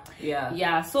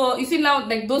 Yeah. So you see now,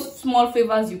 like those small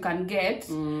favors you can get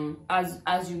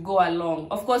as you go along.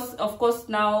 Of course.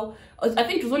 Now I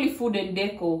think it was only food and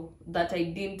deco that I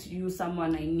didn't use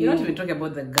someone I knew. You're not even talking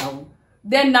about the gown.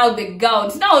 Then now the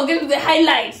gowns. Now I'll get to the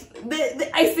highlights, the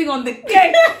icing on the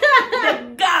cake,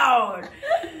 the gown.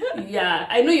 Yeah,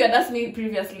 I know you had asked me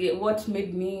previously what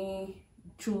made me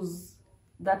choose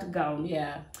that gown.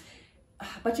 Yeah.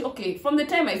 But okay, from the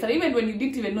time I started, even when you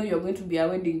didn't even know you were going to be a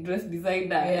wedding dress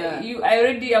designer, I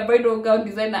already a bridal gown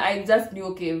designer. I just knew,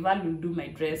 okay, Val will do my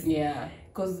dress. Yeah.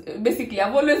 Because basically,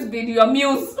 I've always been your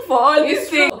muse for all these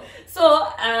things. So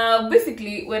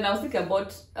basically, when I was thinking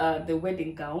about the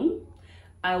wedding gown,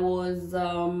 I was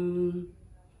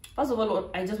first of all,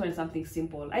 I just wanted something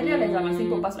simple. I realized I'm a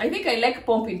simple person. I think I like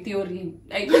pomp in theory.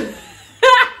 It's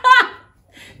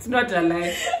not a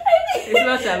lie. It's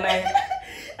not a lie.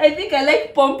 I think I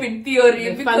like pomp in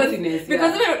theory, because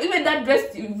even that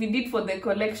dress we did for the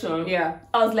collection, I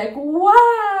was like,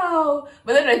 wow.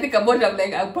 But then I think about it, I'm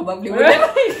like, I probably would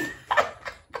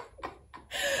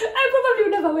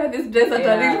never wear this dress at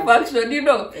a real function, you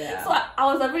know. So I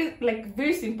was a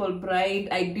very simple bride.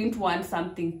 I didn't want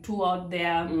something too out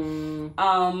there.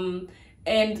 And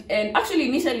actually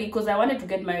initially, because I wanted to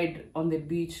get married on the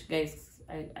beach, guys.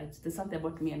 There's something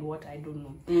about me and what I don't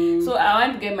know. So I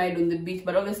wanted to get married on the beach,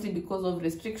 but obviously because of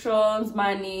restrictions,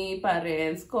 money,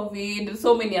 parents, COVID,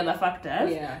 so many other factors,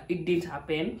 it didn't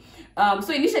happen.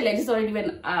 So initially I just wanted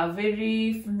even a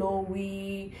very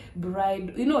flowy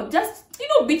bride, just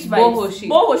beach vibes.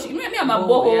 Boho. Me, I'm a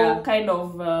boho kind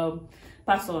of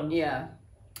person. Yeah.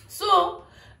 So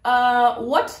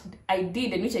what I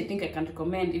did, and which I think I can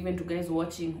recommend even to guys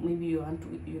watching, maybe you're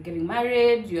getting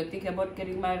married, you're thinking about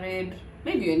getting married,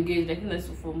 maybe you're engaged. I think that's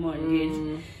for more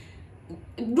engaged.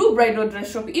 Do bridal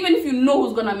dress shopping, even if you know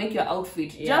who's gonna make your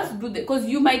outfit. Just do that, because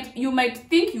you might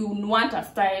think you want a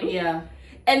style,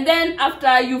 and then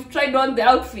after you've tried on the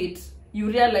outfit,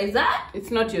 you realize that it's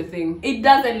not your thing. It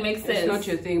doesn't make sense. It's not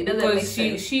your thing, because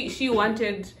she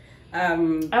wanted. I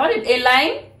wanted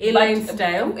A-line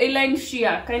style, A-line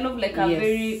sheer, kind of like a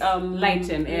very light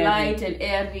and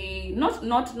airy, not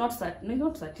satin.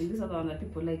 These are the ones that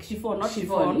people like chiffon, not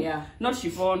chiffon. Not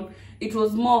chiffon. It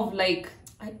was more of like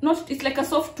it's like a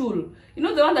soft tulle. You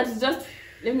know, the one that is just.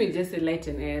 Let me just say light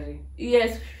and airy.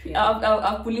 Yes,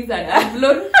 I've pulled that. I've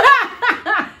blown.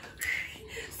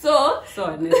 So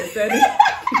unnecessary.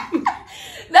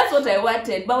 That's what I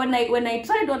wanted. But when I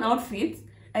tried on outfits,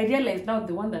 I realized now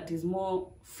the one that is more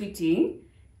fitting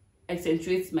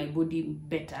accentuates my body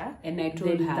better. And I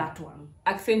told her, that one.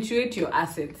 Accentuate your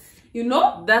assets. You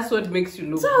know? That's what makes you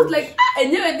look So I was like,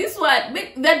 anyway, this one,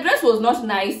 the dress was not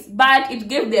nice, but it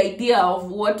gave the idea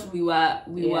of what we were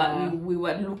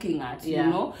looking at, you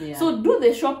know? So do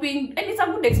the shopping, and it's a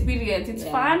good experience. It's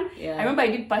fun. I remember I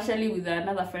did partially with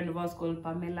another friend of ours called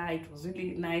Pamela. It was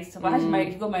really nice. She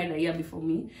got married a year before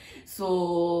me.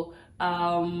 So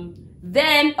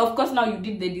then of course now you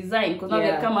did the design, because now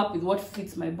they come up with what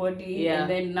fits my body, and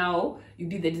then now you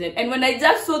did the design. And when I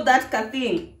just saw that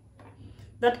thing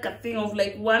of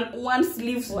like one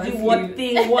sleeve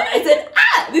thing, I said,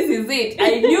 this is it.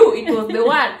 I knew it was the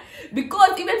one,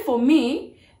 because even for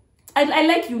me, I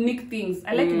like unique things.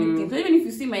 So even if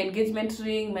you see my engagement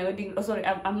ring, my wedding,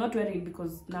 I'm not wearing it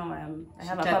because now I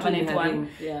have a permanent one.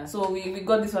 So we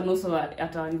got this one also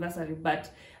at our anniversary,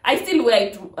 but I still wear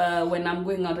it when I'm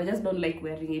going out. I just don't like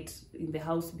wearing it in the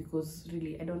house, because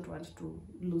really I don't want to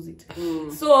lose it.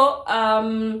 So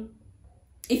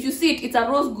if you see it, it's a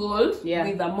rose gold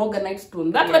with a morganite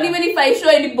stone. That one, even if I show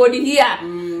anybody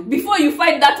here, before you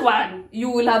find that one, you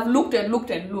will have looked and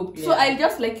looked and looked. So I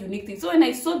just like unique things. So when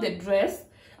I saw the dress,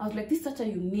 I was like, this is such a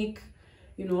unique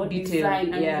you know, Detail,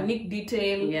 design and yeah. unique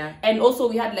detail. Yeah. And also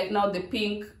we had like now the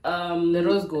pink, The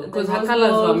rose gold, because her rose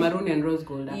colors were gold. maroon and rose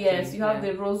gold. Actually. Yes, you have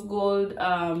the rose gold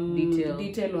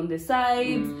detail on the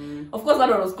sides. Of course, that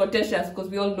one was contentious because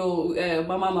we all know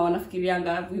mama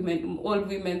wanafikirianga women, all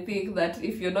women think that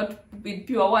if you're not with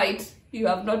pure white, you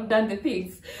have not done the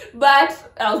things.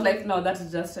 But I was like, no,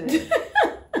 that's just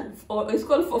it's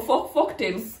called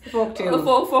folktales.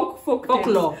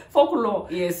 Folklore.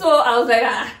 Yes. So I was like,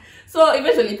 So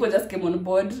eventually people just came on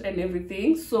board and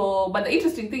everything. So, but the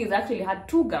interesting thing is I actually had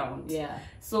 2 gowns. Yeah.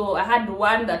 So I had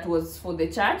one that was for the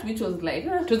church, which was like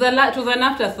it was an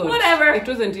afterthought. Whatever. It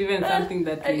wasn't even something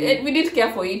that we did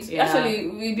care for it. Yeah.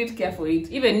 Actually, we did care for it.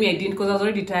 Even me, I didn't, because I was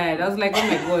already tired. I was like, oh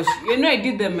my gosh, you know, I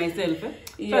did them myself. Eh? So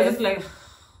Yes. I was just like,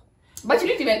 But she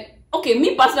didn't even. Okay,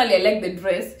 me personally, I like the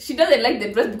dress. She doesn't like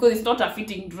the dress because it's not a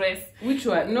fitting dress. which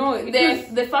one? No,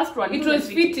 The first one. it was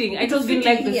fitting. I just didn't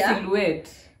like the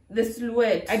silhouette. The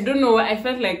silhouette. I don't know. I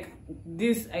felt like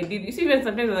this. I did. You see, even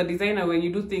sometimes as a designer, when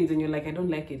you do things and you're like, I don't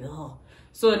like it. Oh,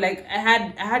 so like I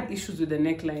had issues with the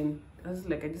neckline. I was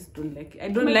like, I just don't like it. I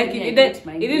don't like it.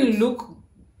 It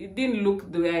didn't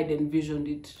look the way I'd envisioned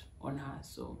it on her.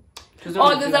 So. There's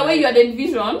a way you had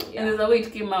envisioned, and there's a way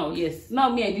it came out. Yes. Now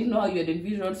me, I didn't know how you had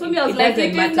envisioned. So me, I was like,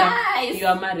 it is nice. You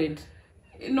are married.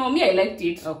 No, me, I liked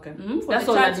it. Okay. That's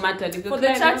all that mattered. For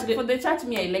the church,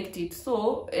 me, I liked it.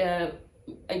 So,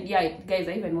 yeah, guys,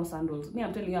 I even wore sandals. Me,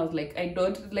 I'm telling you, I was like, I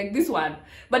don't like this one.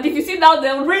 But if you see now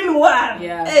the real one,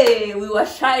 hey, we were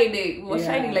shining. We were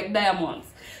shining like diamonds.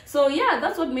 So yeah,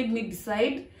 that's what made me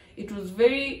decide. It was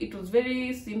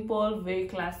very simple, very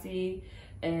classy.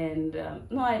 And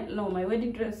my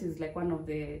wedding dress is like one of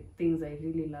the things I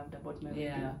really loved about my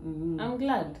wedding. I'm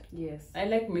glad. Yes, I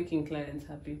like making clients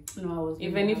happy. No, I was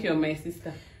even if you're my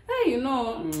sister. Hey, you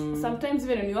know, sometimes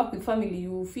when you work with family,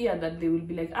 you fear that they will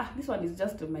be like, this one is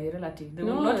just my relative. They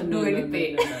will not do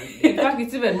anything. No. In fact,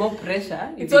 it's even more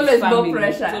pressure. It's always more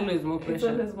pressure. It's always more pressure. It's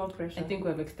always more pressure. I think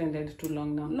we've extended too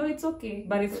long now. No, it's okay.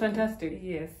 But it's fantastic.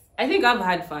 Yes. I think I've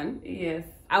had fun. Yes.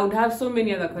 I would have so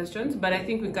many other questions, but I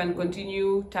think we can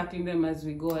continue tackling them as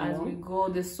we go along. As we go,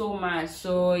 there's so much.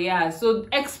 So yeah, so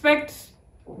expect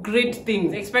great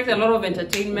things. Expect a lot of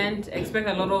entertainment. Expect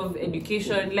a lot of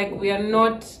education. Like, we are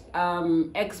not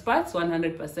experts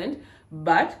 100%,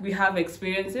 but we have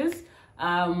experiences.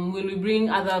 Will we bring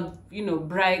other,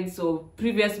 brides or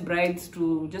previous brides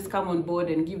to just come on board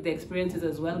and give the experiences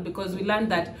as well? Because we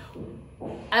learned that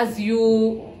as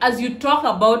you talk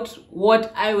about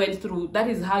what I went through, that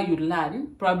is how you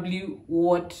learn probably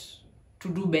what to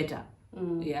do better.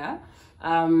 Yeah.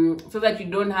 So that you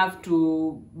don't have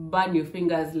to burn your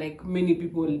fingers like many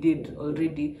people did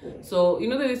already. So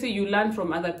they say you learn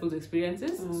from other people's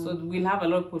experiences. So we'll have a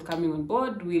lot of people coming on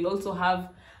board. We'll also have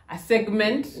a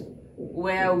segment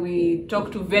where we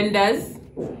talk to vendors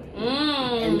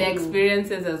and their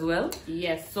experiences as well.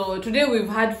 Yes. So today we've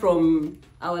heard from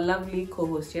our lovely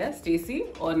co-host here, Stacey,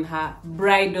 on her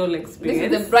bridal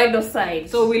experience. This is the bridal side.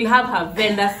 So we'll have her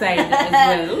vendor side as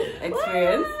well,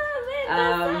 experience.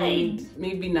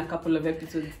 Maybe in a couple of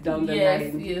episodes down the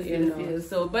line. Yes.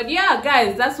 So, but yeah,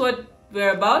 guys, that's what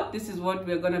we're about. This is what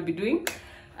we're gonna be doing.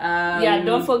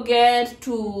 Don't forget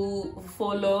to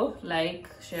follow, like,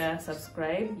 share,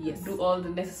 subscribe. Yes. Do all the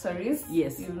necessaries.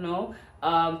 Yes.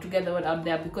 To get the word out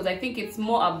there, because I think it's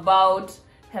more about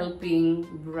helping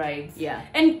brides. Yeah.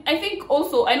 And I think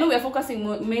also, I know we're focusing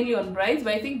mainly on brides,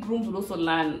 but I think grooms will also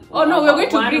learn. Oh no, we're going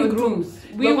to bring grooms.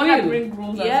 We're going to bring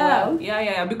grooms as well.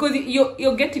 Yeah. Because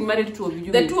you're getting married, two of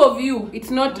you. The two of you. It's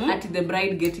not at the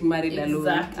bride getting married alone.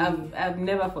 Exactly. I've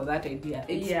never for that idea.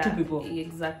 It's two people.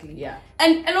 Exactly. Yeah.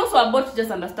 And also about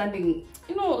just understanding,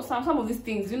 some of these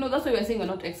things, that's why we're saying we're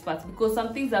not experts, because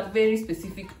some things are very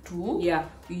specific to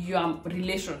your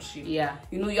relationship. Yeah.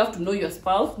 You have to know your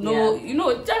spouse,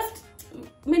 just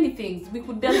many things. We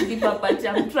could delve deeper, but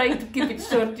I'm trying to keep it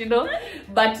short,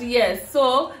 But yes,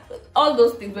 so all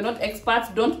those things, we're not experts.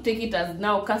 Don't take it as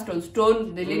now cast on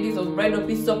stone. The ladies of Bridal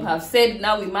Pitstop have said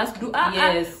now we must do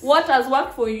yes. What has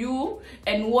worked for you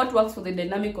and what works for the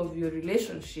dynamic of your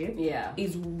relationship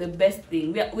is the best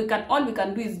thing. All we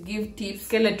can do is give tips,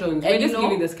 skeletons. We're just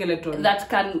giving the skeleton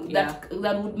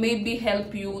that would maybe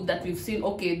help you, that we've seen,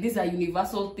 okay, these are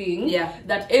universal things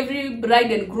that every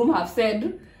bride and groom have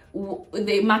said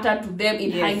they matter to them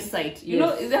in hindsight.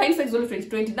 The hindsight is only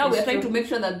 2020. Now we're trying to make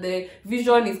sure that the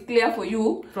vision is clear for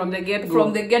you from the get-go.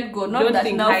 Not Don't that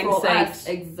think now hindsight. for us.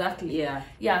 Exactly.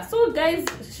 Yeah. So guys,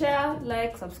 share,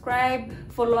 like, subscribe,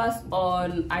 follow us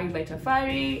on Arriba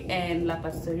Tafari and La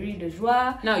Patisserie de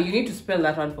Joie. Now you need to spell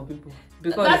that one for people,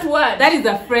 because that word, that is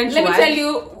a French word. Let me tell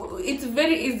you, it's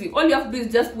very easy. All you have to do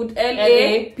is just put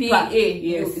L-A-P-A.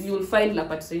 Yes. You'll find La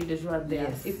Patisserie de Joie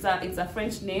there. Yes. It's a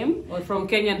French name. Or from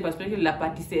Kenyan perspective, La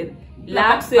Patisserie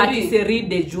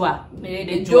de Joie.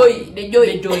 The joy. The joy.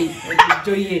 The joy.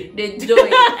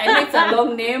 I know it's a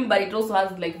long name, but it also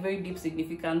has like very deep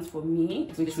significance for me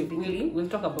specifically. We'll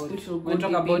talk about. We'll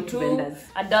talk about vendors.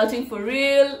 Adulting for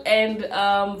Real and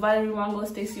Valerie Wango,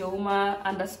 Stacey Ouma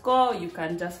 _ You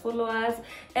can just follow us.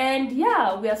 And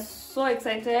yeah, we are so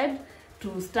excited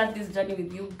to start this journey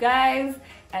with you guys,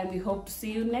 and we hope to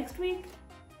see you next week.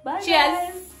 Bye. Cheers.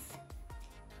 Guys.